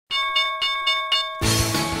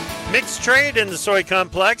Mixed trade in the soy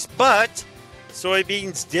complex, but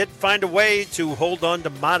soybeans did find a way to hold on to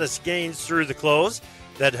modest gains through the close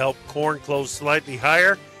that helped corn close slightly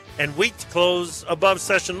higher and wheat to close above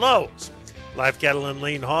session lows. Live cattle and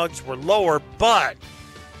lean hogs were lower, but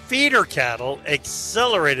feeder cattle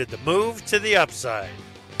accelerated the move to the upside.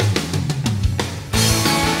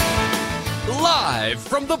 Live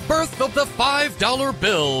from the birth of the $5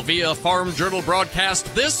 bill via Farm Journal broadcast,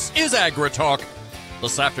 this is AgriTalk.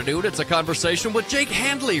 This afternoon, it's a conversation with Jake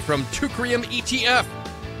Handley from Teucrium ETF.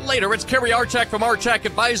 Later, it's Kerry Archak from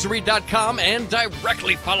ArchakAdvisory.com, and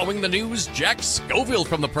directly following the news, Jack Scoville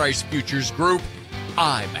from the Price Futures Group.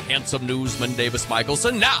 I'm handsome newsman Davis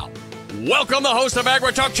Michelson. Now, welcome the host of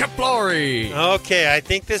AgriTalk, Chip Flory. Okay, I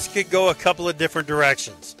think this could go a couple of different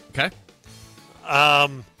directions. Okay.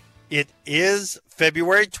 It is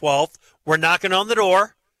February 12th. We're knocking on the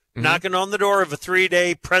door of a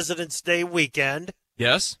 3-day President's Day weekend.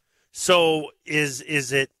 Yes. So is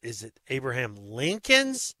it Abraham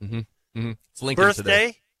Lincoln's It's Lincoln birthday?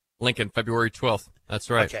 Today. Lincoln, February 12th. That's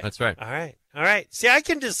right. Okay. That's right. All right. See, I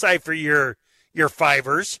can decipher your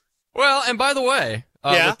fivers. Well, and by the way,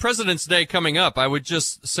 Yeah? with President's Day coming up, I would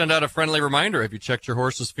just send out a friendly reminder. Have you checked your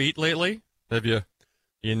horse's feet lately? Have you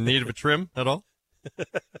in need of a trim at all?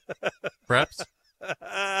 Perhaps?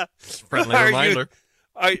 Friendly reminder.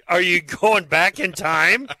 Are you going back in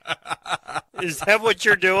time? Is that what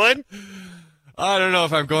you're doing? I don't know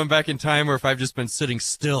if I'm going back in time or if I've just been sitting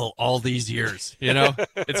still all these years. You know,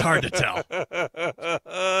 it's hard to tell.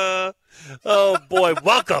 Oh, boy.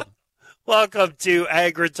 Welcome to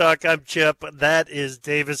AgriTalk. I'm Chip. That is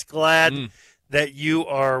Davis. Glad that you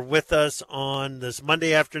are with us on this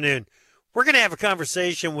Monday afternoon. We're going to have a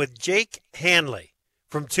conversation with Jake Handley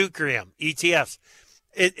from Teucrium ETFs.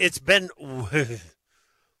 It's been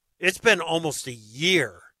almost a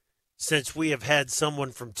year since we have had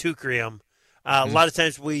someone from Teucrium. A lot of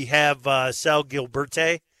times we have Sal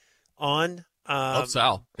Gilberte on.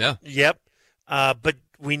 Sal. Yeah. Yep. But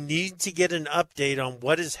we need to get an update on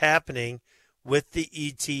what is happening with the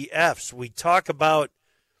ETFs. We talk about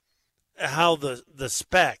how the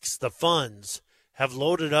specs, the funds, have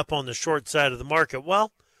loaded up on the short side of the market.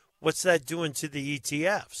 Well, what's that doing to the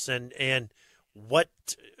ETFs? And what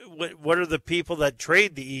are the people that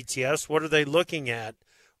trade the ETFs? What are they looking at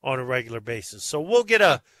on a regular basis? So we'll get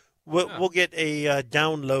a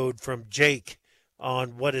download from Jake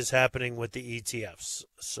on what is happening with the ETFs.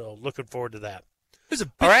 So looking forward to that. There's a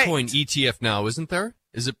Bitcoin ETF now, isn't there?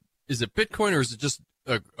 Is it Bitcoin or is it just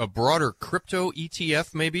a broader crypto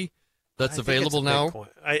ETF maybe that's available now? Bitcoin.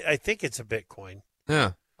 I think it's a Bitcoin.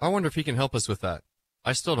 Yeah. I wonder if he can help us with that.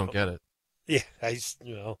 I still don't get it. Yeah,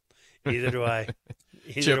 either do I.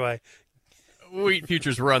 Wheat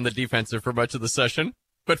futures were on the defensive for much of the session,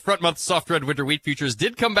 but front-month soft red winter wheat futures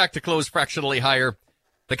did come back to close fractionally higher.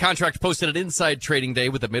 The contract posted an inside trading day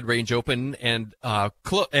with a mid-range open and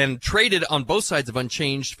traded on both sides of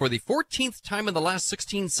unchanged for the 14th time in the last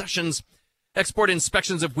 16 sessions. Export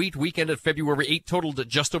inspections of wheat weekend at February 8 totaled at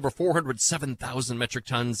just over 407,000 metric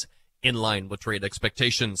tons, in line with trade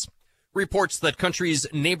expectations. Reports that countries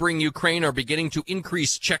neighboring Ukraine are beginning to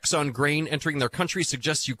increase checks on grain entering their country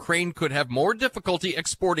suggests Ukraine could have more difficulty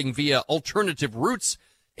exporting via alternative routes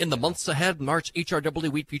in the months ahead. March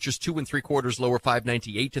HRW wheat futures 2 3/4 lower,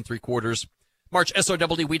 5.98 3/4. March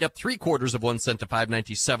SOW wheat up 3/4 1 cent to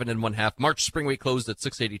 5.97 1/2. March spring wheat closed at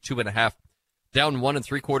 6.82 1/2, down 1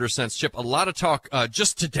 3/4 cents. Chip, a lot of talk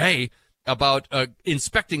just today about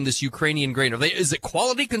inspecting this Ukrainian grain. Is it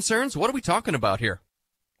quality concerns? What are we talking about here?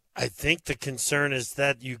 I think the concern is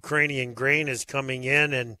that Ukrainian grain is coming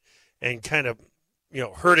in and kind of,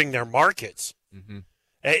 hurting their markets. Mm-hmm.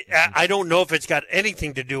 I don't know if it's got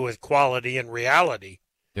anything to do with quality and reality.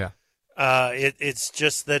 Yeah. It's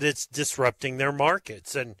just that it's disrupting their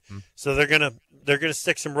markets, and so they're gonna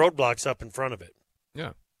stick some roadblocks up in front of it.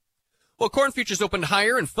 Yeah. Well, corn futures opened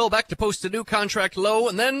higher and fell back to post a new contract low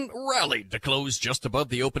and then rallied to close just above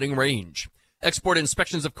the opening range. Export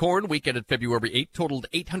inspections of corn week ended February 8 totaled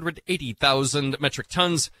 880,000 metric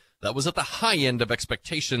tons. That was at the high end of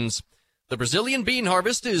expectations. The Brazilian bean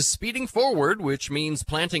harvest is speeding forward, which means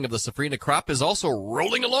planting of the safrinha crop is also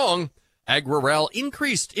rolling along. AgriRal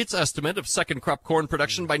increased its estimate of second crop corn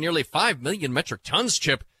production by nearly 5 million metric tons,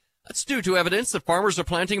 Chip. That's due to evidence that farmers are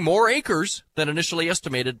planting more acres than initially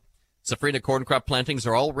estimated. Safrinha corn crop plantings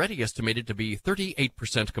are already estimated to be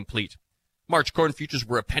 38% complete. March corn futures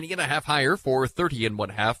were 1.5 pennies higher for 30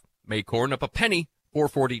 1/2. May corn up 1 penny,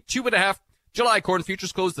 4.42 1/2. July corn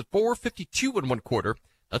futures closed at 4.52 1/4.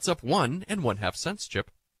 That's up 1 1/2 cents,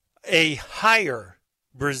 Chip. A higher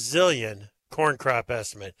Brazilian corn crop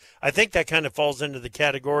estimate. I think that kind of falls into the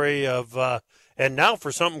category of and now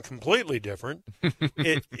for something completely different.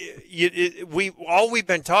 All we've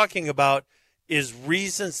been talking about is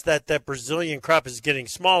reasons that Brazilian crop is getting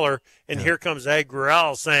smaller, and here comes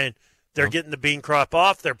AgriTalk saying they're getting the bean crop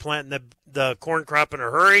off, they're planting the corn crop in a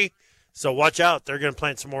hurry, so watch out, they're going to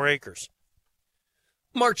plant some more acres.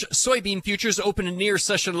 March soybean futures opened near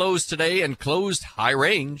session lows today and closed high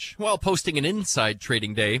range while posting an inside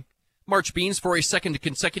trading day. March beans for a second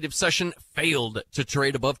consecutive session failed to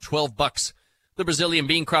trade above $12. The Brazilian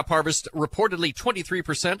bean crop harvest reportedly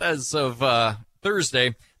 23% as of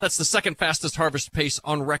Thursday. That's the second fastest harvest pace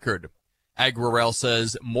on record. AgriTalk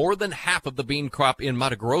says more than half of the bean crop in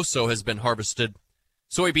Mato Grosso has been harvested.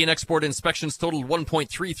 Soybean export inspections totaled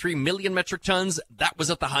 1.33 million metric tons. That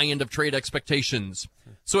was at the high end of trade expectations.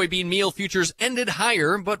 Soybean meal futures ended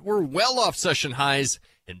higher, but were well off session highs.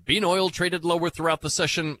 And bean oil traded lower throughout the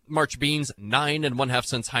session. March beans 9 1/2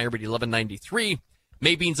 cents higher at 11.93.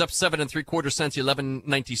 May beans up 7 3/4 cents,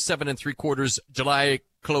 11.97 3/4. July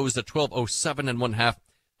closed at 12.07 1/2.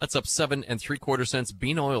 That's up 7 3/4 cents.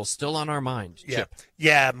 Bean oil still on our mind. Chip.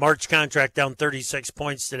 Yeah. March contract down 36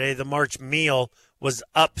 points today. The March meal was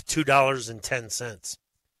up $2.10.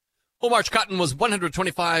 Well, March cotton was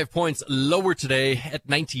 125 points lower today at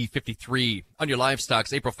 90.53. On your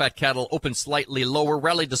livestocks, April fat cattle opened slightly lower,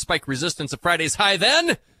 rallied to spike resistance at Friday's high,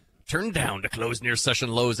 then turned down to close near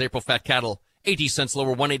session lows. April fat cattle 80 cents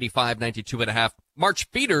lower, 185.92 1/2. March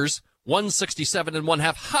feeders 167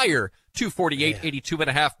 1/2 higher, 248.82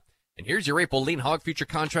 1/2. And here's your April lean hog future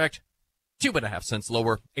contract, 2.5 cents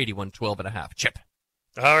lower, 81.12 1/2. Chip.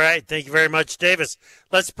 All right. Thank you very much, Davis.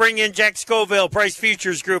 Let's bring in Jack Scoville, Price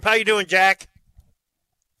Futures Group. How you doing, Jack?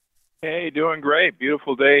 Hey, doing great.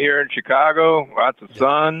 Beautiful day here in Chicago. Lots of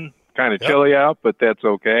sun. Kind of chilly out, but that's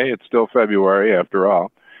okay. It's still February after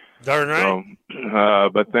all. Darn right. So,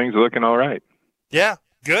 but things are looking all right. Yeah,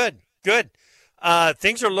 good.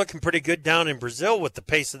 Things are looking pretty good down in Brazil with the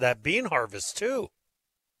pace of that bean harvest, too.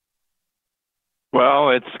 Well,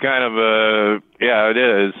 it's kind of it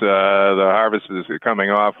is. The harvest is coming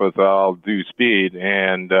off with all due speed,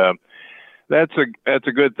 and that's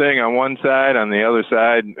a good thing on one side. On the other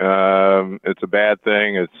side, it's a bad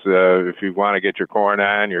thing. It's if you want to get your corn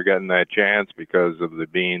on, you're getting that chance because of the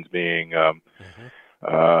beans being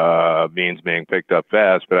picked up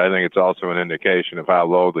fast. But I think it's also an indication of how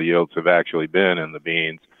low the yields have actually been in the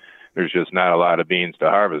beans. There's just not a lot of beans to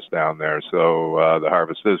harvest down there, so the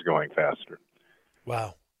harvest is going faster.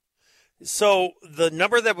 Wow. So the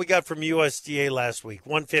number that we got from USDA last week,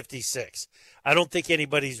 156, I don't think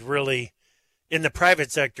anybody's really in the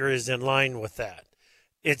private sector is in line with that.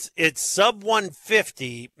 It's sub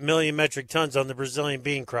 150 million metric tons on the Brazilian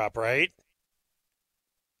bean crop, right?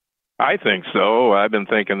 I think so. I've been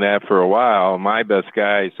thinking that for a while. My best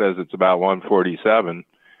guy says it's about 147.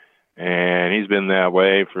 And he's been that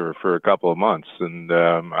way for a couple of months, and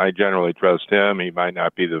I generally trust him. He might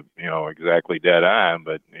not be exactly dead on,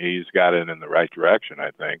 but he's got it in the right direction,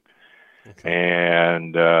 I think. Okay.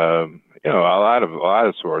 And a lot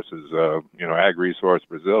of sources, AgriSource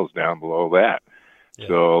Brazil is down below that,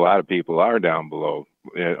 so a lot of people are down below,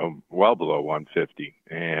 well below 150,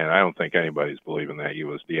 and I don't think anybody's believing that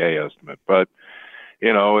USDA estimate, but.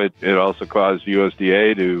 It also caused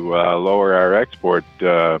USDA to lower our export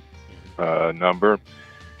number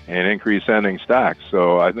and increase ending stocks.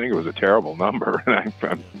 So I think it was a terrible number, and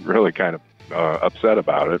I'm really kind of upset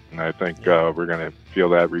about it. And I think we're going to feel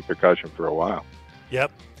that repercussion for a while.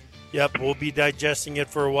 Yep. We'll be digesting it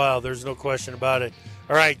for a while. There's no question about it.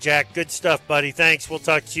 All right, Jack. Good stuff, buddy. Thanks. We'll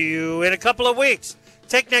talk to you in a couple of weeks.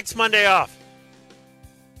 Take next Monday off.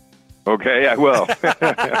 Okay, I will.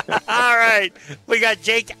 All right. We got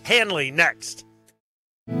Jake Hanley next.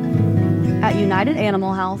 At United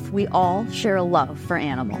Animal Health, we all share a love for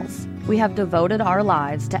animals. We have devoted our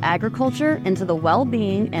lives to agriculture and to the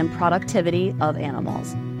well-being and productivity of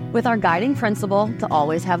animals. With our guiding principle to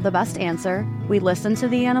always have the best answer, we listen to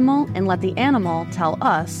the animal and let the animal tell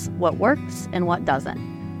us what works and what doesn't.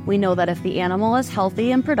 We know that if the animal is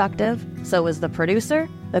healthy and productive, so is the producer,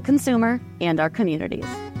 the consumer, and our communities.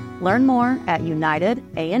 Learn more at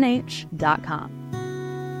unitedanh.com.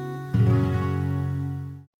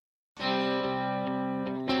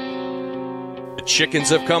 The chickens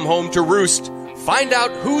have come home to roost. Find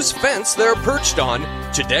out whose fence they're perched on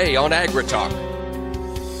today on AgriTalk.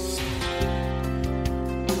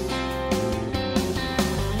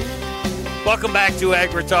 Welcome back to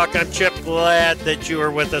AgriTalk. I'm Chip. Glad that you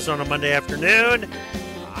are with us on a Monday afternoon.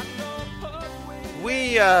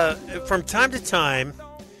 We, from time to time,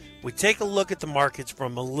 we take a look at the markets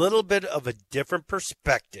from a little bit of a different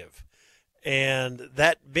perspective. and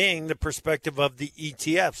that being the perspective of the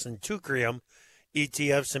ETFs and Teucrium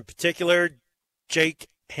ETFs in particular. Jake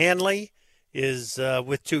Hanley is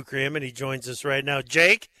with Teucrium, and he joins us right now.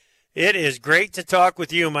 Jake, it is great to talk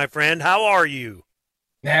with you, my friend. How are you?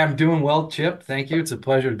 Yeah, I'm doing well, Chip. Thank you. It's a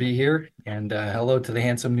pleasure to be here. And hello to the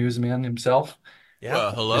handsome newsman himself, Yeah.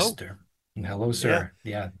 Well, hello. Mister. And hello, sir.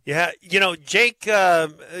 Yeah. Yeah. Jake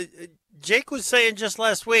Jake was saying just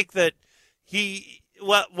last week that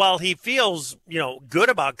while he feels, good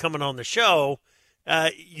about coming on the show,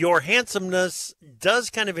 your handsomeness does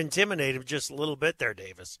kind of intimidate him just a little bit there,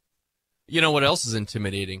 Davis. You know what else is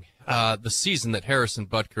intimidating? The season that Harrison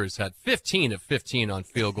Butker's had 15 of 15 on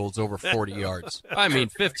field goals over 40 yards. I mean,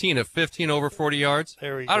 15 of 15 over 40 yards.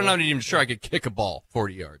 There we I'm go. not even sure I could kick a ball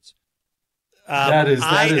 40 yards. That is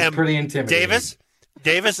pretty intimidating.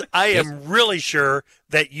 Davis, I am really sure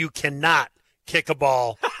that you cannot kick a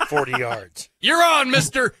ball 40 yards. You're on,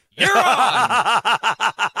 mister. You're on.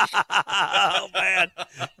 Oh, man.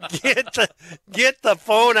 Get the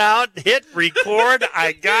phone out, hit record.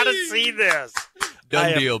 I got to see this.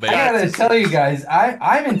 Done deal, baby. I gotta tell you guys,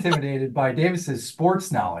 I'm intimidated by Davis's sports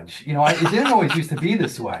knowledge. It didn't always used to be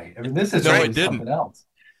this way. I mean, this is No, really it didn't. something else.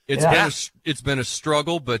 It's been a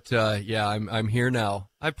struggle, but I'm here now.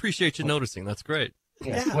 I appreciate you noticing. That's great.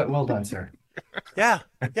 Yeah. Well done, sir. Yeah.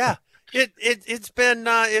 It's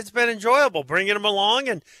been enjoyable bringing him along,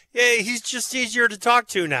 and he's just easier to talk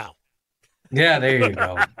to now. Yeah, there you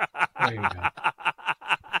go. There you go.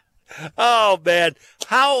 Oh man,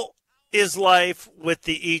 how is life with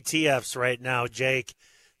the ETFs right now, Jake?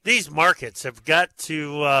 These markets have got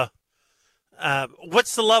to.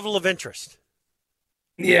 What's the level of interest?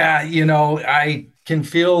 Yeah, I can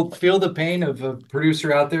feel the pain of a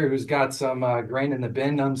producer out there who's got some grain in the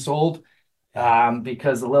bin unsold,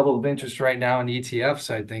 because the level of interest right now in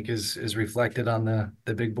ETFs, I think, is reflected on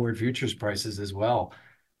the big board futures prices as well.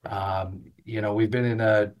 We've been in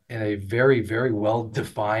a very, very well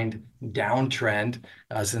defined downtrend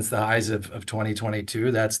since the highs of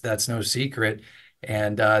 2022. That's no secret,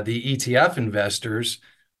 and the ETF investors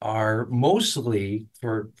are mostly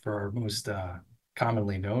for our most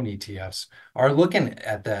commonly known ETFs are looking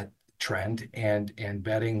at that trend and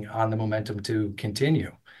betting on the momentum to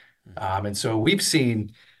continue. And so we've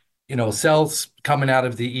seen, sells coming out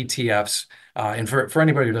of the ETFs. And for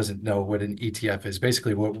anybody who doesn't know what an ETF is,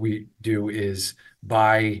 basically what we do is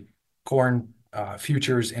buy corn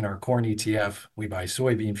futures in our corn ETF. We buy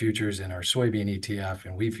soybean futures in our soybean ETF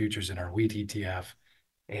and wheat futures in our wheat ETF.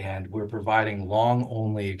 And we're providing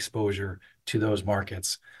long-only exposure to those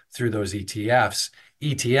markets through those ETFs.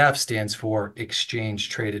 ETF stands for Exchange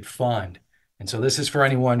Traded Fund. And so this is for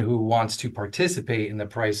anyone who wants to participate in the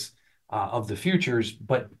price of the futures,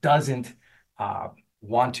 but doesn't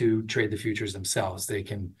want to trade the futures themselves. They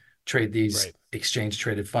can trade these exchange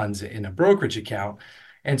traded funds in a brokerage account.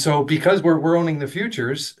 And so because we're owning the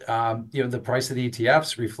futures, the price of the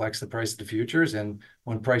ETFs reflects the price of the futures. And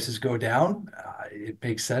when prices go down, it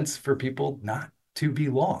makes sense for people not to be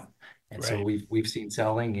long. And so we've seen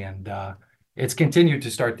selling, and it's continued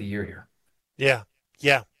to start the year here.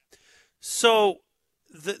 Yeah. So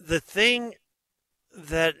the thing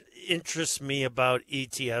that interests me about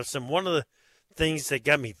ETFs, and one of the things that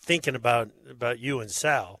got me thinking about you and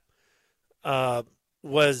Sal,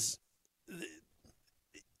 was,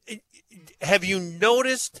 have you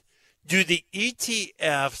noticed, do the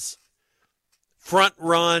ETFs front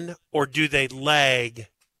run or do they lag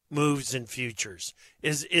moves in futures?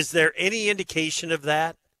 Is there any indication of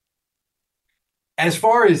that? As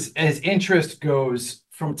far as interest goes,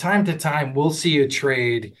 from time to time, we'll see a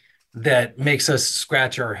trade that makes us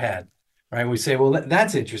scratch our head, right? We say, well,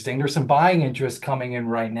 that's interesting. There's some buying interest coming in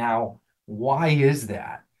right now. Why is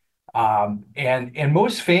that? And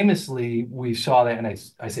most famously, we saw that, and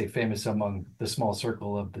I say famous among the small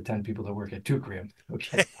circle of the 10 people that work at Teucrium.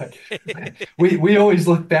 Okay, but we always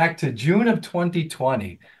look back to June of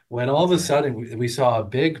 2020, when all of a sudden we saw a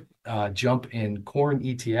big jump in corn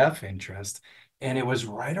ETF interest, and it was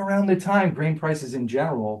right around the time grain prices in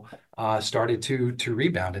general started to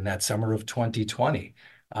rebound in that summer of 2020.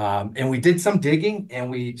 And we did some digging, and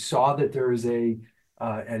we saw that there is a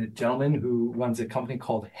gentleman who runs a company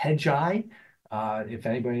called Hedgeye. If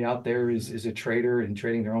anybody out there is a trader and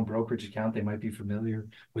trading their own brokerage account, they might be familiar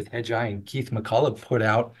with Hedgeye. And Keith McCullough put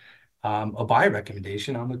out a buy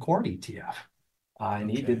recommendation on the corn ETF. And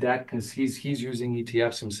he did that because he's using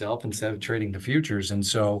ETFs himself instead of trading the futures. And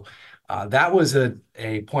so that was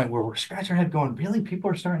a point where we're scratching our head going, really, people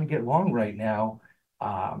are starting to get long right now.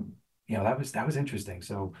 That was interesting.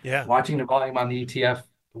 So watching the volume on the ETF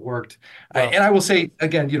worked. Well, And I will say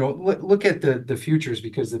again, look at the futures,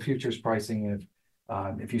 because the futures pricing,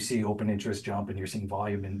 if you see open interest jump and you're seeing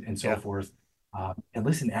volume and so yeah. forth. And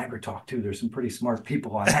listen to AgriTalk too. There's some pretty smart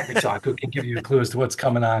people on AgriTalk who can give you a clue as to what's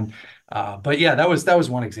coming on. But yeah, that was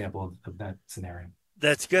one example of that scenario.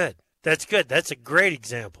 That's good. That's good. That's a great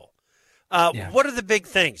example. Yeah. What are the big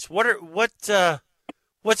things? What's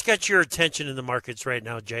got your attention in the markets right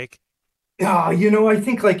now, Jake? I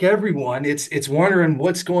think like everyone, it's wondering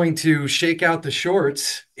what's going to shake out the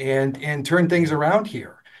shorts and turn things around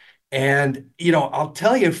here. And I'll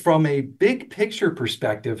tell you from a big picture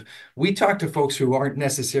perspective, we talk to folks who aren't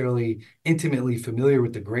necessarily intimately familiar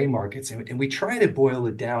with the grain markets, and we try to boil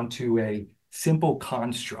it down to a simple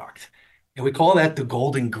construct. And we call that the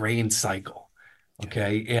golden grain cycle.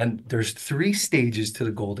 Okay. And there's three stages to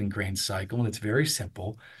the golden grain cycle, and it's very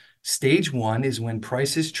simple. Stage one is when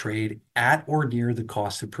prices trade at or near the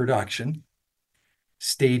cost of production.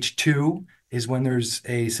 Stage two is when there's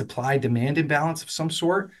a supply demand imbalance of some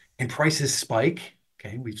sort and prices spike.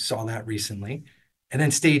 Okay, we saw that recently. And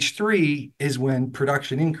then stage three is when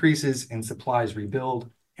production increases and supplies rebuild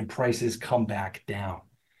and prices come back down.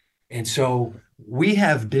 And so we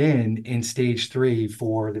have been in stage three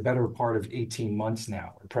for the better part of 18 months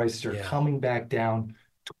now. Prices are coming back down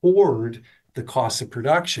toward the cost of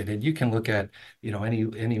production. And you can look at,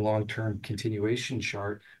 any long-term continuation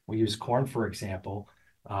chart. We use corn, for example,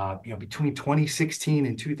 between 2016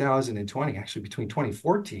 and 2020, actually between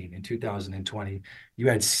 2014 and 2020, you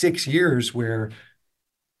had 6 years where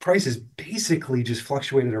prices basically just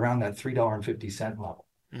fluctuated around that $3.50 level.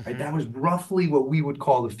 Right? That was roughly what we would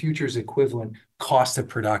call the futures equivalent cost of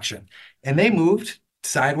production. And they moved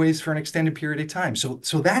sideways for an extended period of time. So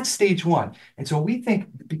that's stage one. And so we think,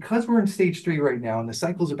 because we're in stage three right now and the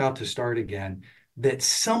cycle's about to start again, that at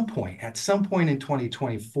some point in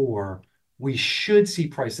 2024, we should see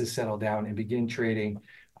prices settle down and begin trading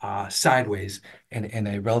sideways in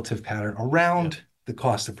a relative pattern around the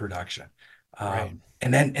cost of production. Right.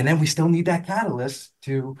 And then we still need that catalyst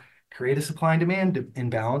to create a supply and demand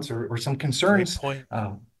imbalance or some concerns,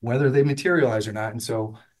 whether they materialize or not. And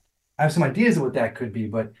so I have some ideas of what that could be,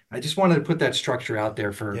 but I just wanted to put that structure out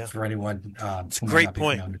there for anyone. It's a great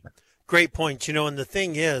point. Great point. And the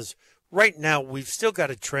thing is, right now, we've still got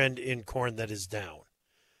a trend in corn that is down.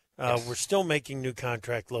 We're still making new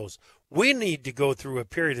contract lows. We need to go through a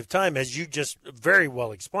period of time, as you just very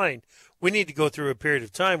well explained, we need to go through a period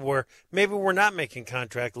of time where maybe we're not making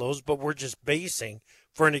contract lows, but we're just basing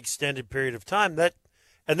for an extended period of time. That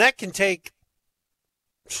can take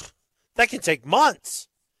months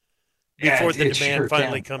before the demand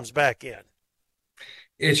finally comes back in.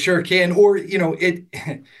 It sure can. Or,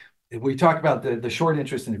 we talk about the short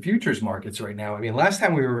interest in the futures markets right now. I mean, last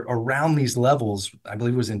time we were around these levels, I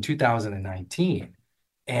believe it was in 2019.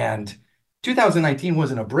 And 2019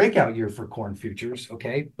 wasn't a breakout year for corn futures,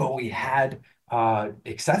 okay? But we had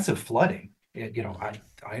excessive flooding.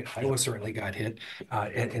 Iowa certainly got hit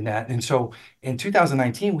in that. And so in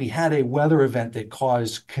 2019, we had a weather event that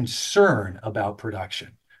caused concern about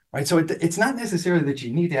production, right? So it's not necessarily that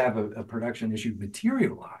you need to have a production issue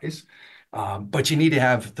materialize, but you need to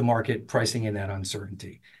have the market pricing in that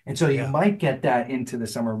uncertainty. And so you might get that into the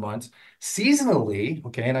summer months. Seasonally,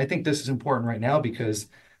 okay, and I think this is important right now because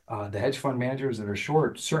the hedge fund managers that are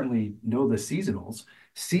short certainly know the seasonals.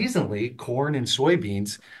 Seasonally, corn and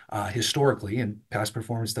soybeans, historically, and past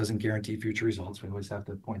performance doesn't guarantee future results. We always have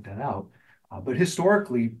to point that out. But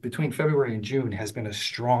historically, between February and June has been a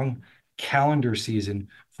strong calendar season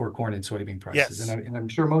for corn and soybean prices. Yes. And I'm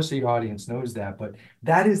sure most of your audience knows that, but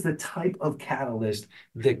that is the type of catalyst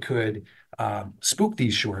that could spook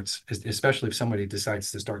these shorts, especially if somebody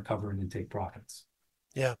decides to start covering and take profits.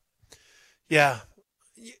 Yeah. Yeah.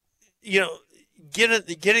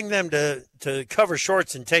 Getting them to cover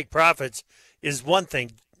shorts and take profits is one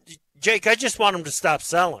thing. Jake, I just want them to stop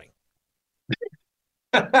selling.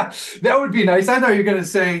 That would be nice. I thought you were going to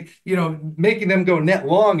say, making them go net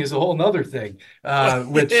long is a whole nother thing,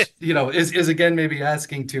 which, is again, maybe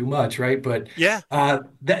asking too much, right? But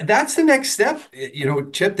that's the next step,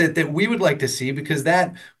 Chip, that we would like to see, because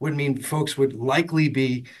that would mean folks would likely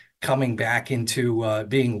be coming back into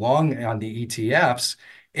being long on the ETFs.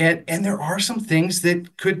 And there are some things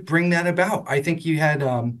that could bring that about. I think you had,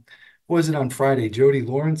 what was it on Friday, Jody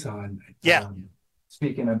Lawrence on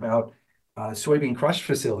speaking about soybean crush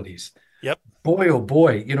facilities. Yep. Boy, oh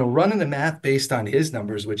boy, running the math based on his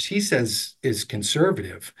numbers, which he says is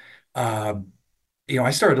conservative. I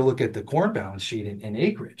started to look at the corn balance sheet and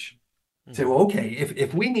acreage. Say, well, okay,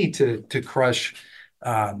 if we need to crush,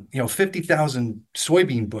 50,000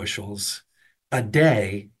 soybean bushels a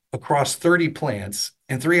day across 30 plants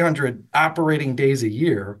and 300 operating days a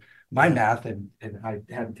year. My math, and I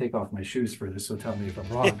had to take off my shoes for this, so tell me if I'm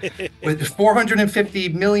wrong, with 450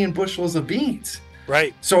 million bushels of beans.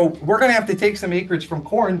 Right. So we're going to have to take some acreage from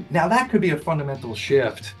corn. Now that could be a fundamental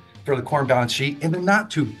shift for the corn balance sheet in the not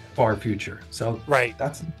too far future. So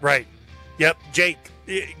that's right. Yep. Jake,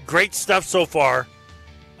 great stuff so far.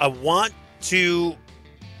 I want to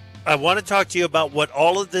talk to you about what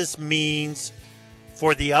all of this means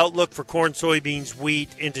for the outlook for corn, soybeans,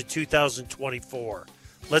 wheat into 2024.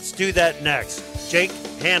 Let's do that next. Jake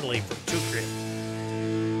Hanley from Tucria.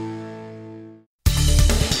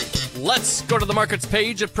 Let's go to the markets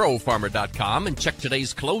page at profarmer.com and check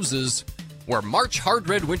today's closes, where March hard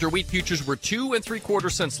red winter wheat futures were 2 3/4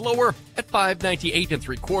 cents lower at 5.98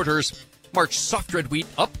 3/4. March soft red wheat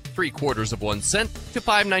up 3/4 cent to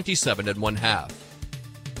 5.97 1/2.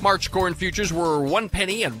 March corn futures were 1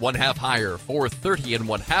 penny and 1/2 higher, 4.30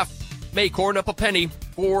 1/2. May corn up a penny,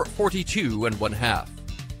 4.42 1/2.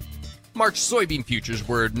 March soybean futures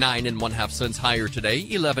were 9 1/2 cents higher today,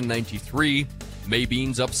 11.93. May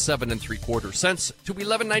beans up 7 3/4 cents to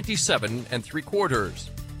 11.97 3/4.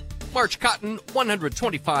 March cotton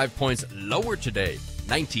 125 points lower today,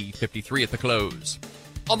 90.53 at the close.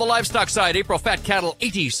 On the livestock side, April fat cattle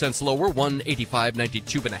 80 cents lower,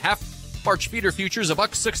 185.92 1/2. March feeder futures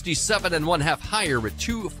 $1.67 1/2 higher at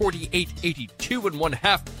 248.82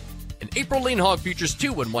 1/2. And April lean hog futures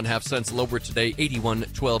 2 1/2 cents lower today,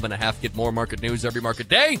 81.12 1/2. Get more market news every market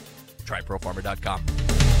day. Try profarmer.com.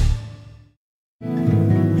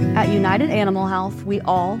 At United Animal Health, we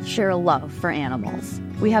all share a love for animals.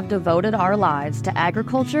 We have devoted our lives to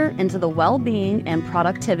agriculture and to the well-being and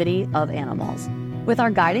productivity of animals. With our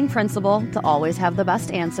guiding principle to always have the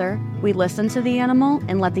best answer, we listen to the animal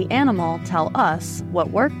and let the animal tell us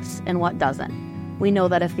what works and what doesn't. We know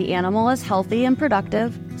that if the animal is healthy and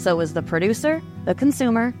productive, so is the producer, the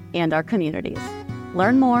consumer, and our communities.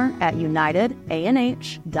 Learn more at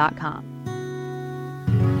unitedanh.com.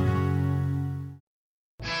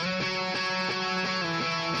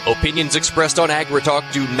 Opinions expressed on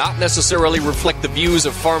AgriTalk do not necessarily reflect the views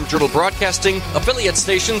of Farm Journal Broadcasting, affiliate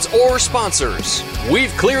stations, or sponsors. We've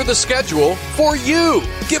cleared the schedule for you.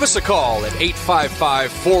 Give us a call at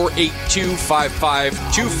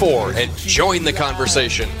 855-482-5524 and join the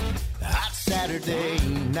conversation.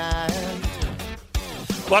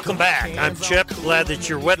 Welcome back. I'm Chip. Glad that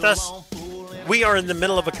you're with us. We are in the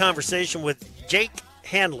middle of a conversation with Jake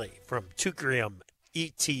Hanley from Tucria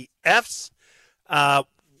ETFs.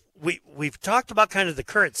 We've talked about kind of the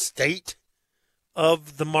current state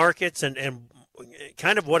of the markets and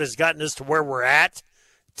kind of what has gotten us to where we're at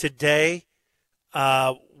today.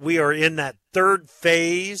 We are in that third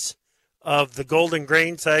phase of the golden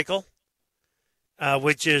grain cycle,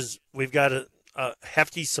 which is we've got a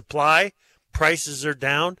hefty supply. Prices are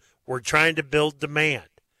down. We're trying to build demand.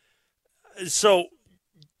 So,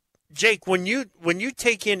 Jake, when you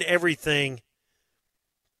take in everything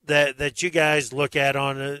that you guys look at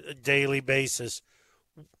on a daily basis,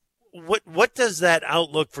 what does that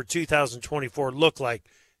outlook for 2024 look like?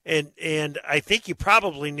 And I think you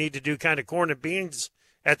probably need to do kind of corn and beans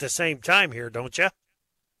at the same time here, don't you?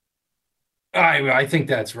 I think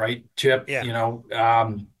that's right, Chip. Yeah. You know,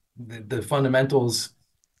 the fundamentals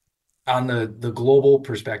on the global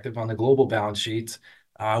perspective, on the global balance sheets,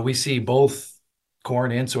 we see both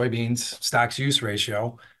corn and soybeans stocks use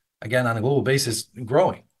ratio, again, on a global basis,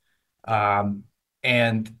 growing. And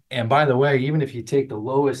by the way, even if you take the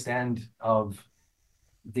lowest end of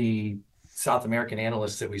the South American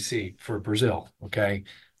analysts that we see for Brazil, okay,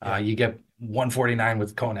 you get 149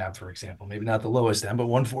 with CONAB, for example, maybe not the lowest end, but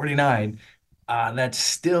 149. That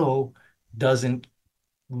still doesn't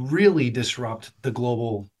really disrupt the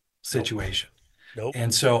global situation. Nope.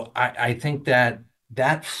 And so I think that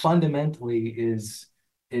fundamentally is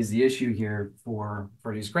the issue here for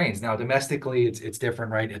these grains. Now, domestically, it's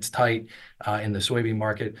different, right? It's tight in the soybean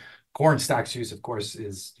market. Corn stocks use, of course,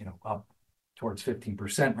 is up towards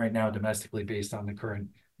 15% right now domestically based on the current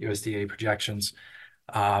USDA projections.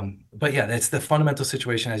 But yeah, that's the fundamental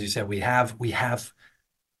situation. As you said, we have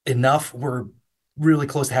enough. We're really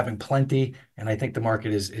close to having plenty, and I think the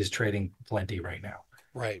market is trading plenty right now.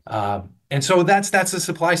 Right. And so that's the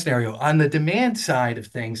supply scenario. On the demand side of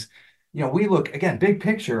things, we look, again, big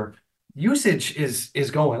picture, usage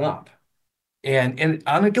is going up. And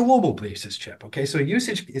on a global basis, Chip, okay? So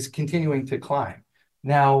usage is continuing to climb.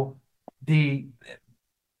 Now, the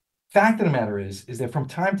fact of the matter is that from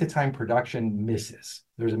time to time, production misses.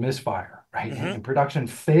 There's a misfire, right? Mm-hmm. And production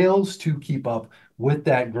fails to keep up with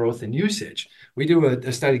that growth in usage. We do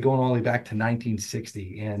a study going all the way back to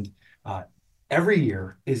 1960, and every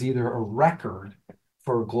year is either a record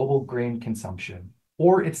for global grain consumption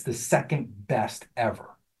or it's the second best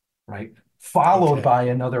ever, right? Followed Okay. by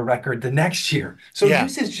another record the next year. So Yeah.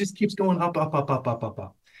 usage just keeps going up, up, up, up, up, up,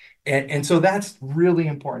 up. And so that's really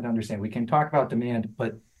important to understand. We can talk about demand,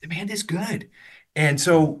 but demand is good. And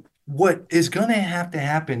so what is going to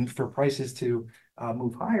happen for prices to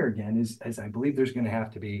move higher again is I believe there's going to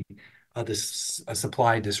have to be a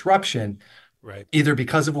supply disruption, Right. either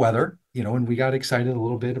because of weather, and we got excited a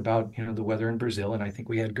little bit about, the weather in Brazil, and I think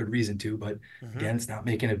we had good reason to, but again, it's not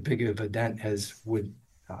making as big of a dent as we'd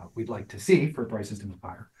like to see for prices to move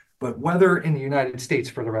higher. But weather in the United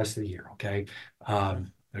States for the rest of the year, okay?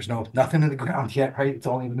 There's nothing in the ground yet, right? It's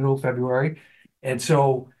only the middle of February. And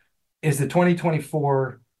so is the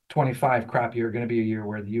 2024-25 crop year going to be a year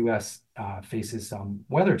where the U.S. Faces some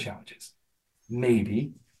weather challenges?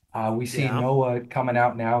 Maybe. We see NOAA coming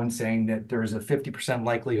out now and saying that there's a 50%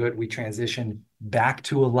 likelihood we transition back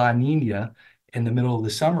to a La Nina in the middle of the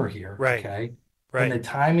summer here. Right. Okay. Right. And the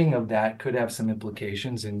timing of that could have some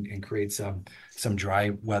implications and create some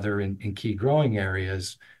dry weather in key growing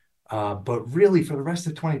areas. But really, for the rest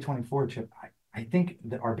of 2024, Chip, I think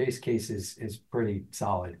that our base case is pretty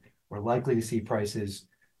solid. We're likely to see prices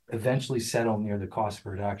eventually settle near the cost of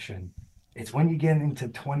production. It's when you get into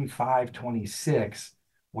 25, 26,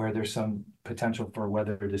 where there's some potential for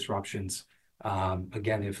weather disruptions.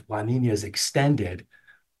 Again, if La Nina is extended,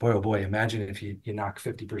 boy, oh boy, imagine if you knock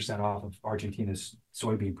 50% off of Argentina's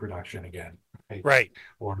soybean production again. Right.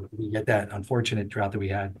 Or we get that unfortunate drought that we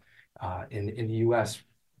had in the U.S.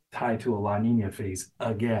 tied to a La Nina phase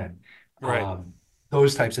again. Right.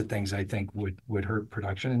 Those types of things, I think, would hurt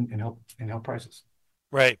production and help prices.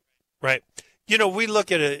 Right. Right. We look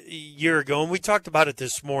at a year ago, and we talked about it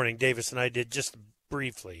this morning. Davis and I did just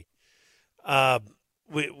briefly.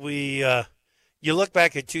 You look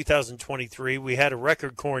back at 2023, we had a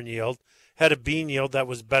record corn yield, had a bean yield that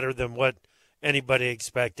was better than what anybody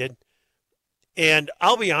expected. And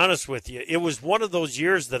I'll be honest with you, it was one of those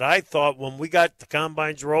years that I thought when we got the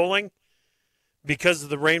combines rolling, because of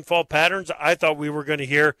the rainfall patterns, I thought we were going to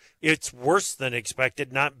hear it's worse than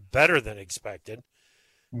expected, not better than expected.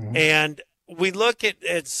 Mm-hmm. And we look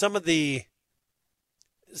at some of the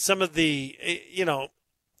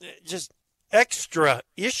just extra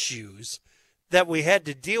issues that we had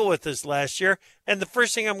to deal with this last year. And the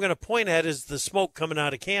first thing I'm going to point at is the smoke coming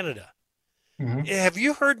out of Canada. Mm-hmm. Have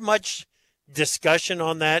you heard much discussion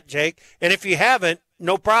on that, Jake? And if you haven't,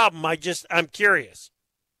 no problem. I'm curious.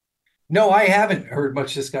 No, I haven't heard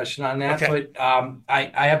much discussion on that, okay. But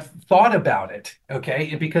I have thought about it,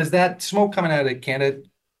 okay? Because that smoke coming out of Canada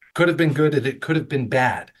could have been good and it could have been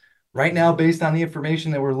bad. Right now, based on the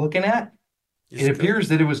information that we're looking at, it appears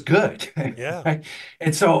that it was good. Yeah. Right?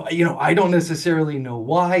 And so, I don't necessarily know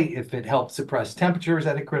why, if it helped suppress temperatures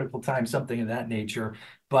at a critical time, something of that nature.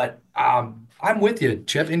 But I'm with you,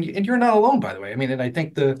 Chip, and you're not alone, by the way. I mean, and I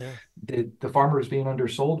think the farmers being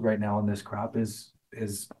undersold right now in this crop is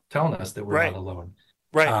telling us that we're not alone.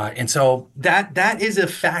 Right. And so that is a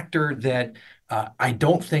factor that I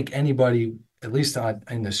don't think anybody, at least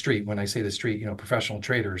in the street, when I say the street, professional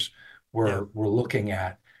traders were looking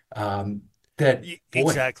at.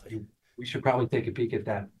 Exactly. We should probably take a peek at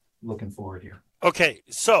that looking forward here. Okay,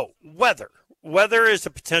 so weather is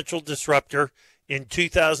a potential disruptor in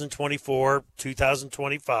 2024,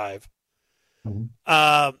 2025.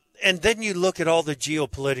 Mm-hmm. And then you look at all the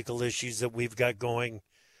geopolitical issues that we've got going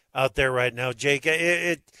out there right now, Jake.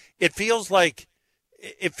 It feels like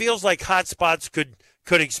hot spots could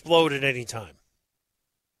explode at any time.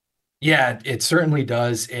 Yeah, it certainly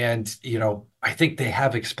does, and I think they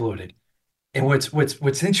have exploded. And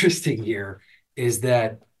what's interesting here is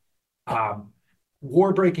that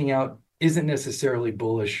war breaking out isn't necessarily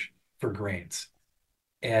bullish for grains.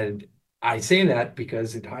 And I say that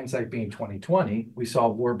because in hindsight being 2020, we saw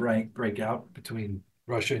war break out between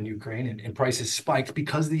Russia and Ukraine and prices spiked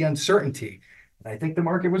because of the uncertainty. And I think the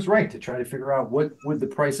market was right to try to figure out what would the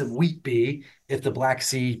price of wheat be if the Black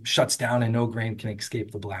Sea shuts down and no grain can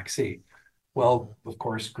escape the Black Sea. Well, of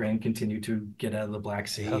course, grain continued to get out of the Black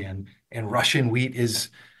Sea, and Russian wheat is,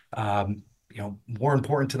 more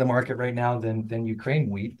important to the market right now than Ukraine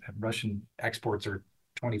wheat. Russian exports are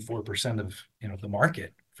 24% of the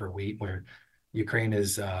market for wheat, where Ukraine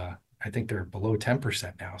is, I think they're below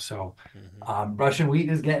 10% now. So, Russian wheat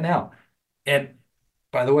is getting out. And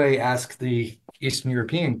by the way, ask the Eastern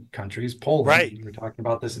European countries, Poland. Right. We were talking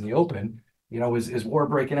about this in the open. Is war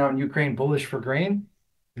breaking out in Ukraine bullish for grain?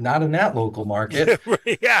 Not in that local market.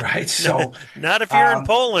 Yeah. Right. So not if you're in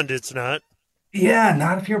Poland, it's not. Yeah,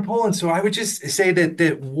 not if you're Poland. So I would just say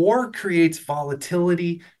that war creates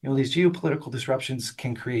volatility. These geopolitical disruptions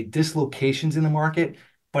can create dislocations in the market,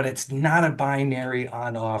 but it's not a binary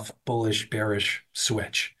on-off bullish bearish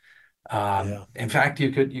switch. Yeah. In fact,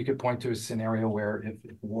 you could point to a scenario where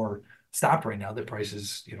if war stopped right now, the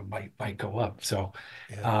prices might go up. So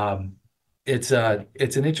Yeah. it's an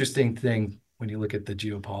interesting thing when you look at the Right.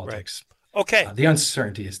 geopolitics. Okay. The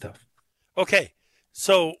uncertainty is tough. Okay.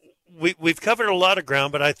 So we've covered a lot of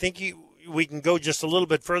ground, but I think we can go just a little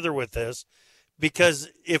bit further with this, because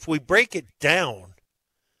if we break it down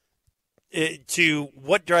to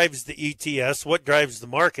what drives the ETS, what drives the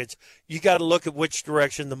markets, you got to look at which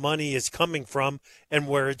direction the money is coming from and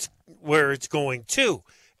where it's going to.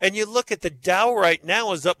 And you look at the Dow right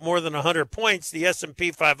now is up more than 100 points. The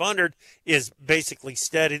S&P 500 is basically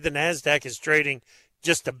steady. The Nasdaq is trading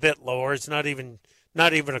just a bit lower. It's not even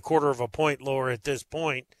a quarter of a point lower at this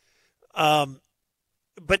point.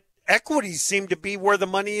 But equities seem to be where the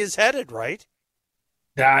money is headed, right?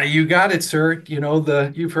 You got it, sir.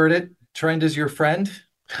 You've heard it. Trend is your friend.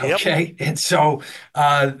 Yep. Okay. And so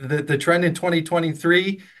the trend in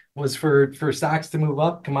 2023 was for stocks to move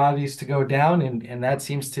up, commodities to go down, and that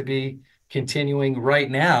seems to be continuing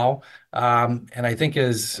right now. And I think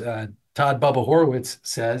as Todd Bubba Horowitz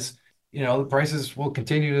says, the prices will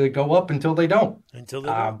continue to go up until they don't. Until they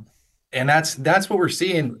don't. And that's what we're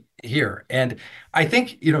seeing here. And I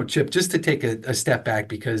think, Chip, just to take a step back,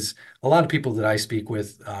 because a lot of people that I speak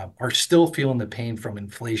with are still feeling the pain from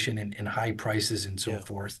inflation and high prices and so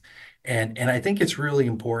forth. And I think it's really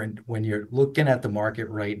important when you're looking at the market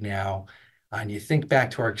right now and you think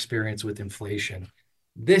back to our experience with inflation.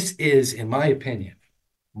 This is, in my opinion,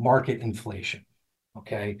 market inflation.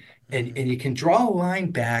 Okay. And you can draw a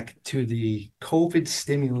line back to the COVID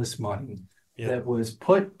stimulus money that was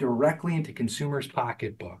put directly into consumers'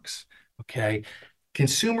 pocketbooks. Okay.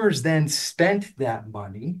 Consumers then spent that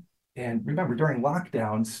money. And remember, during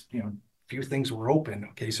lockdowns, few things were open.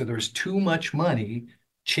 Okay. So there's too much money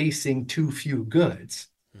chasing too few goods.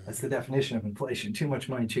 That's the definition of inflation: too much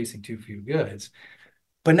money chasing too few goods.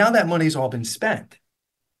 But now that money's all been spent.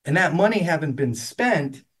 And that money having been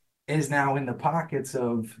spent is now in the pockets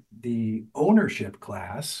of the ownership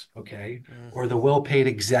class, okay, or the well-paid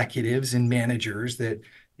executives and managers that,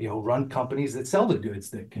 run companies that sell the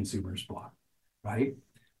goods that consumers bought, right?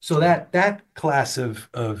 So that class of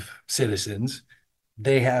citizens,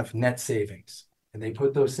 they have net savings, and they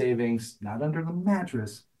put those savings not under the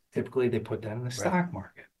mattress. Typically, they put that in the stock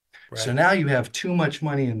market. Right. So now you have too much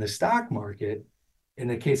money in the stock market. In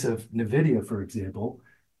the case of NVIDIA, for example,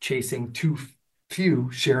 chasing too few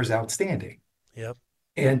shares outstanding. Yep.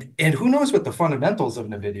 And who knows what the fundamentals of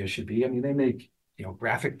NVIDIA should be? I mean, they make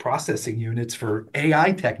graphic processing units for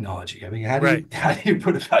AI technology. I mean, how do you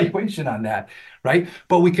put a valuation on that, right?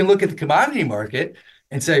 But we can look at the commodity market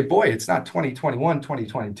and say, boy, it's not 2021,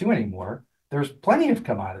 2022 anymore. There's plenty of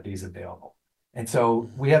commodities available. And so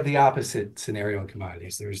we have the opposite scenario in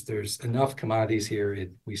commodities. There's enough commodities here.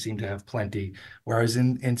 We seem to have plenty. Whereas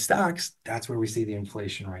in stocks, that's where we see the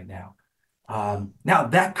inflation right now. Now,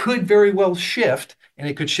 that could very well shift, and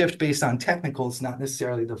it could shift based on technicals, not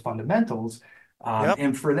necessarily the fundamentals.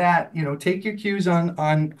 And for that, take your cues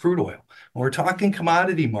on crude oil. When we're talking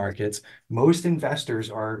commodity markets, most investors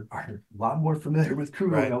are a lot more familiar with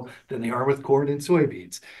crude oil than they are with corn and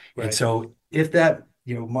soybeans. Right. And so if that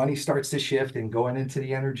money starts to shift and going into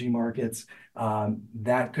the energy markets,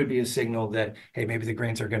 that could be a signal that, hey, maybe the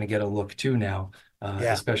grains are going to get a look too now,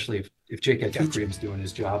 especially if Jake at AgriTalk-February is doing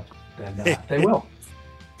his job, then they will.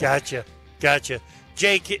 Gotcha.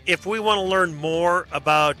 Jake, if we want to learn more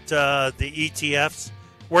about the ETFs,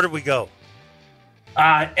 where do we go?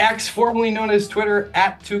 X, formerly known as Twitter,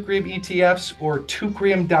 at Teucrium ETFs, or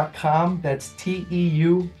teucrium.com. That's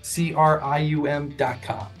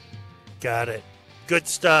TEUCRIUM.com. Got it. Good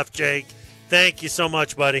stuff, Jake. Thank you so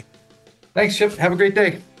much, buddy. Thanks, Chip. Have a great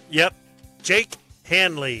day. Yep. Jake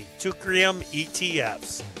Hanley, Teucrium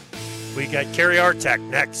ETFs. We got Carrie Artek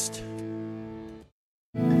next.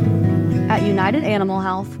 At United Animal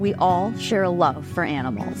Health, we all share a love for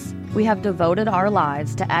animals. We have devoted our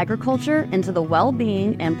lives to agriculture and to the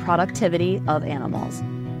well-being and productivity of animals.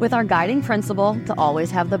 With our guiding principle to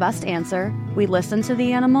always have the best answer, we listen to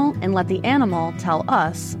the animal and let the animal tell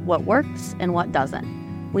us what works and what doesn't.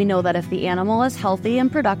 We know that if the animal is healthy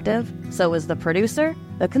and productive, so is the producer,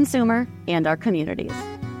 the consumer, and our communities.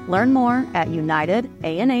 Learn more at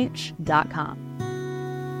unitedanh.com.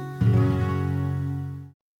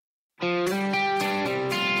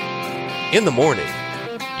 In the morning,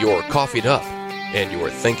 you're coffeeed up and you're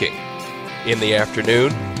thinking. In the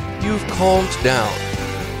afternoon, you've calmed down.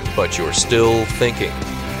 but you're still thinking.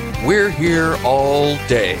 We're here all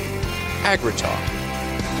day. AgriTalk.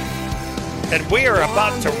 And we are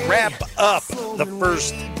about to wrap up the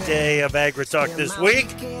first day of AgriTalk this week.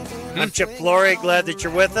 I'm Chip Flory. Glad that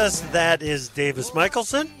you're with us. That is Davis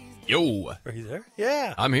Michelson. Yo. Are you there?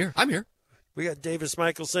 Yeah. I'm here. We got Davis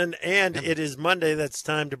Michelson, and it is Monday. That's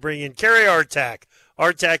time to bring in Kerry Artak,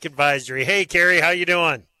 Artak Advisory. Hey, Kerry, how you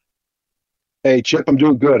doing? Hey, Chip, I'm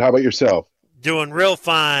doing good. How about yourself? Doing real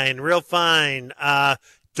fine, real fine.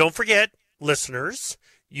 Don't forget, listeners,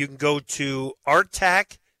 you can go to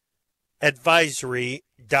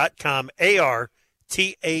artakadvisory.com,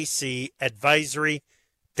 ARTAC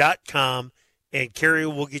advisory.com, and Kerry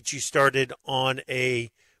will get you started on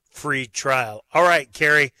a free trial. All right,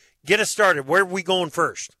 Kerry, get us started. Where are we going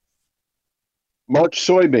first? March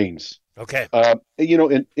soybeans. Okay.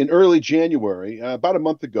 In early January, about a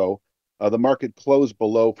month ago, the market closed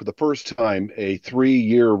below, for the first time, a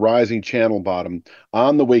 3-year rising channel bottom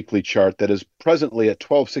on the weekly chart that is presently at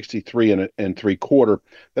 1263 and three quarter.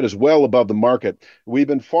 That is well above the market. We've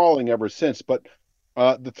been falling ever since, but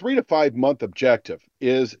the 3 to 5 month objective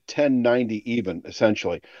is 1090 even,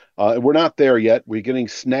 essentially. We're not there yet. We're getting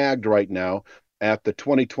snagged right now at the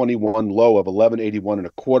 2021 low of 1181 and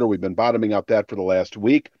a quarter. We've been bottoming out that for the last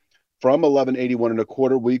week. From 1181 and a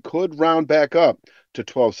quarter, we could round back up to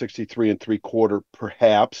 1263 and three quarter,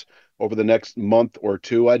 perhaps over the next month or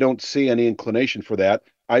two. I don't see any inclination for that.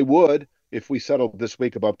 I would if we settled this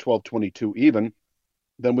week above 1222 even.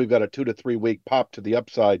 Then we've got a 2 to 3 week pop to the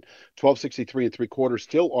upside. 1263 and three quarters,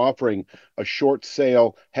 still offering a short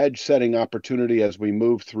sale hedge setting opportunity as we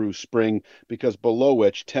move through spring, because below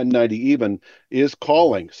which 1090 even is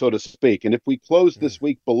calling, so to speak. And if we close this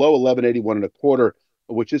week below 1181 and a quarter,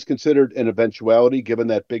 which is considered an eventuality given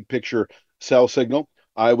that big picture sell signal,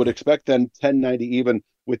 I would expect then 1090 even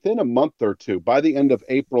within a month or two, by the end of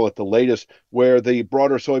April at the latest, where the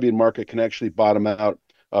broader soybean market can actually bottom out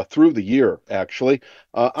through the year, actually.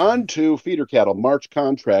 On to feeder cattle. March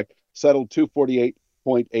contract settled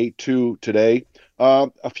 248.82 today.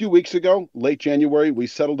 A few weeks ago, late January, we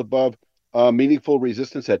settled above meaningful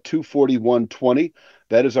resistance at 241.20.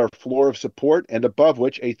 That is our floor of support, and above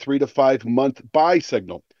which a 3 to 5 month buy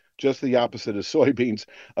signal. Just the opposite of soybeans.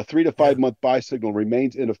 A 3 to 5 month buy signal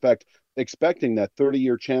remains in effect, expecting that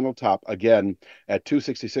 30-year channel top again at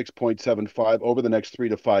 266.75 over the next 3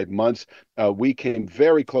 to 5 months. We came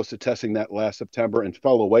very close to testing that last September and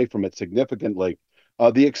fell away from it significantly.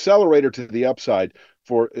 The accelerator to the upside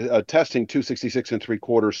for testing 266 and three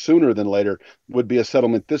quarters sooner than later would be a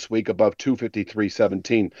settlement this week above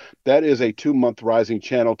 253.17. That is a 2-month rising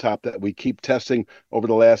channel top that we keep testing over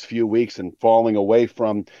the last few weeks and falling away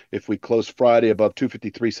from. If we close Friday above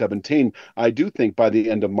 253.17, I do think by the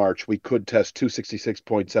end of March we could test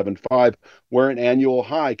 266.75, where an annual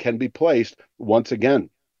high can be placed once again.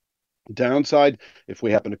 Downside, if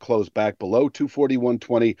we happen to close back below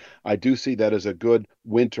 241.20, I do see that as a good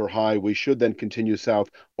winter high. We should then continue south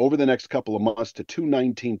over the next couple of months to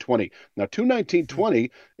 219.20. Now, 219.20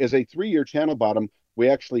 is a 3-year channel bottom we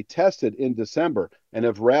actually tested in December and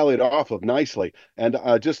have rallied off of nicely. And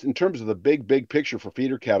just in terms of the big picture for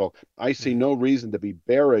feeder cattle, I see no reason to be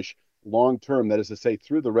bearish long term, that is to say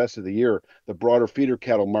through the rest of the year, the broader feeder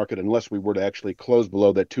cattle market, unless we were to actually close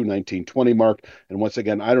below that 219.20 mark. And once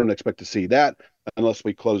again, I don't expect to see that unless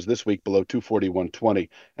we close this week below 241.20,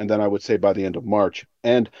 and then I would say by the end of March.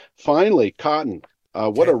 And finally, cotton.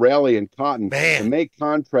 What a rally in cotton. Man. The May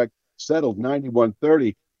contract settled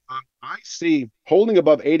 91.30. I see holding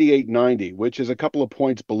above 88.90, which is a couple of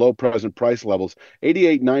points below present price levels.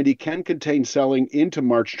 88.90 can contain selling into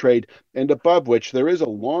March trade, and above which there is a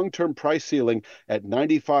long-term price ceiling at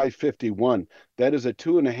 95.51. That is a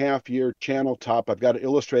 2.5-year channel top. I've got it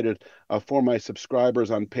illustrated for my subscribers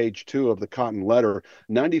on page 2 of the cotton letter.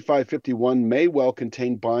 95.51 may well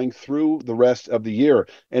contain buying through the rest of the year,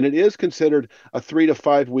 and it is considered a 3 to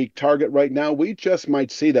 5 week target right now. We just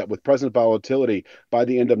might see that with present volatility by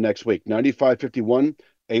the end of next week. 95.51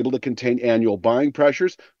 able to contain annual buying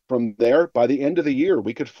pressures. From there, by the end of the year,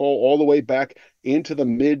 we could fall all the way back into the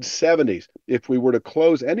mid 70s. If we were to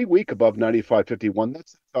close any week above 95.51,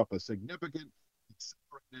 that's up a significant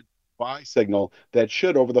accelerated buy signal that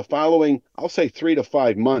should, over the following, I'll say 3 to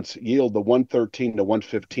 5 months, yield the 113 to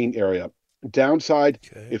 115 area. Downside,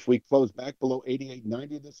 if we close back below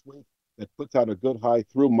 88.90 this week, that puts out a good high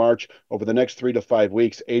through March. Over the next 3 to 5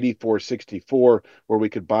 weeks, 84.64, where we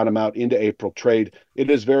could bottom out into April trade.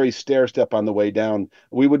 It is very stair-step on the way down.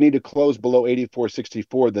 We would need to close below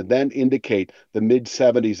 84.64 to then indicate the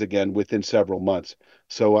mid-70s again within several months.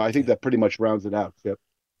 So I think that pretty much rounds it out, Chip.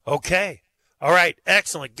 Okay. All right.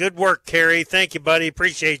 Excellent. Good work, Kerry. Thank you, buddy.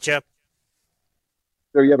 Appreciate you.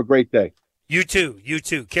 Sir, you have a great day. You too. You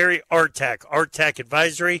too. Kerry Artak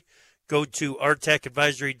Advisory. Go to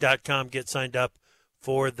artakadvisory.com. Get signed up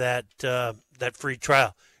for that free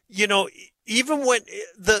trial. You know, even when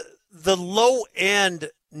the low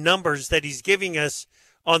end numbers that he's giving us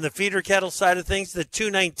on the feeder cattle side of things, the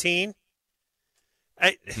 219,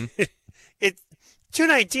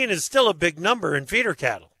 219 is still a big number in feeder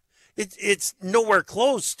cattle. It's nowhere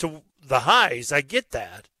close to the highs. I get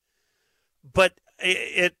that, but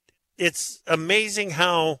it's amazing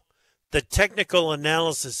how the technical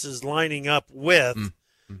analysis is lining up with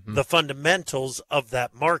the fundamentals of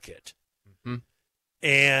that market,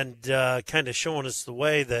 and kind of showing us the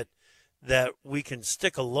way that we can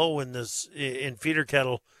stick a low in feeder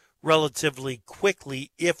cattle relatively quickly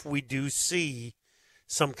if we do see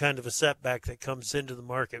some kind of a setback that comes into the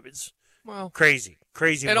market. It's crazy.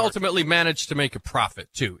 And market. Ultimately manage to make a profit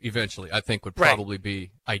too. Eventually, I think would probably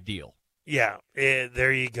be ideal. Yeah,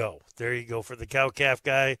 there you go. There you go for the cow-calf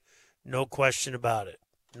guy. No question about it.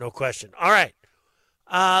 No question. All right.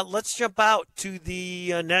 Let's jump out to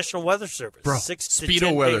the National Weather Service. Bro, 6 to Speedo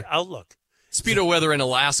 10 weather. day outlook. Speedo weather in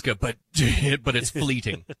Alaska, but it's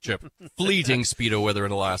fleeting, Chip. Fleeting Speedo weather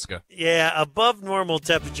in Alaska. Yeah, above normal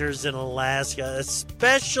temperatures in Alaska,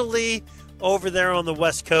 especially over there on the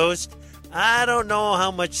West Coast. I don't know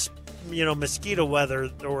how much, mosquito weather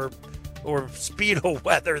or Speedo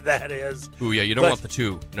weather that is. Ooh, yeah, you don't want the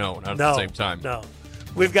two. No, not at the same time. No.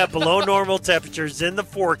 We've got below normal temperatures in the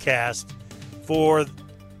forecast for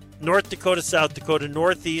North Dakota, South Dakota,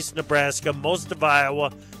 Northeast Nebraska, most of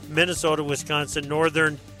Iowa, Minnesota, Wisconsin,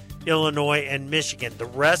 Northern Illinois, and Michigan. The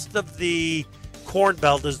rest of the Corn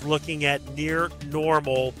Belt is looking at near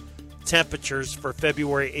normal temperatures for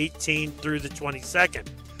February 18 through the 22nd.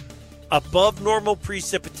 Above normal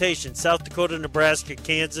precipitation, South Dakota, Nebraska,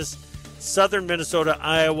 Kansas, southern Minnesota,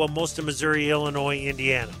 Iowa, most of Missouri, Illinois,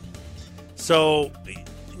 Indiana. So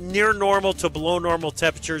near normal to below normal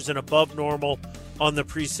temperatures and above normal on the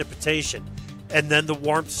precipitation. And then the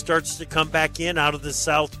warmth starts to come back in out of the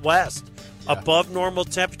southwest. Yeah. Above normal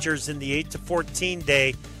temperatures in the 8 to 14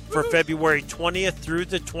 day for February 20th through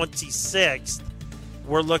the 26th.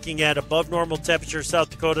 We're looking at above normal temperatures, South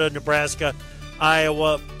Dakota, Nebraska,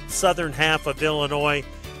 Iowa, southern half of Illinois,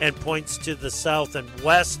 and points to the south and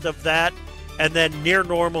west of that. And then near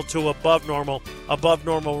normal to above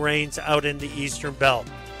normal rains out in the eastern belt.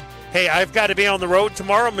 Hey, I've got to be on the road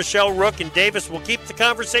tomorrow. Michelle, Rook, and Davis will keep the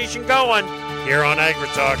conversation going here on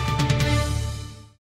AgriTalk.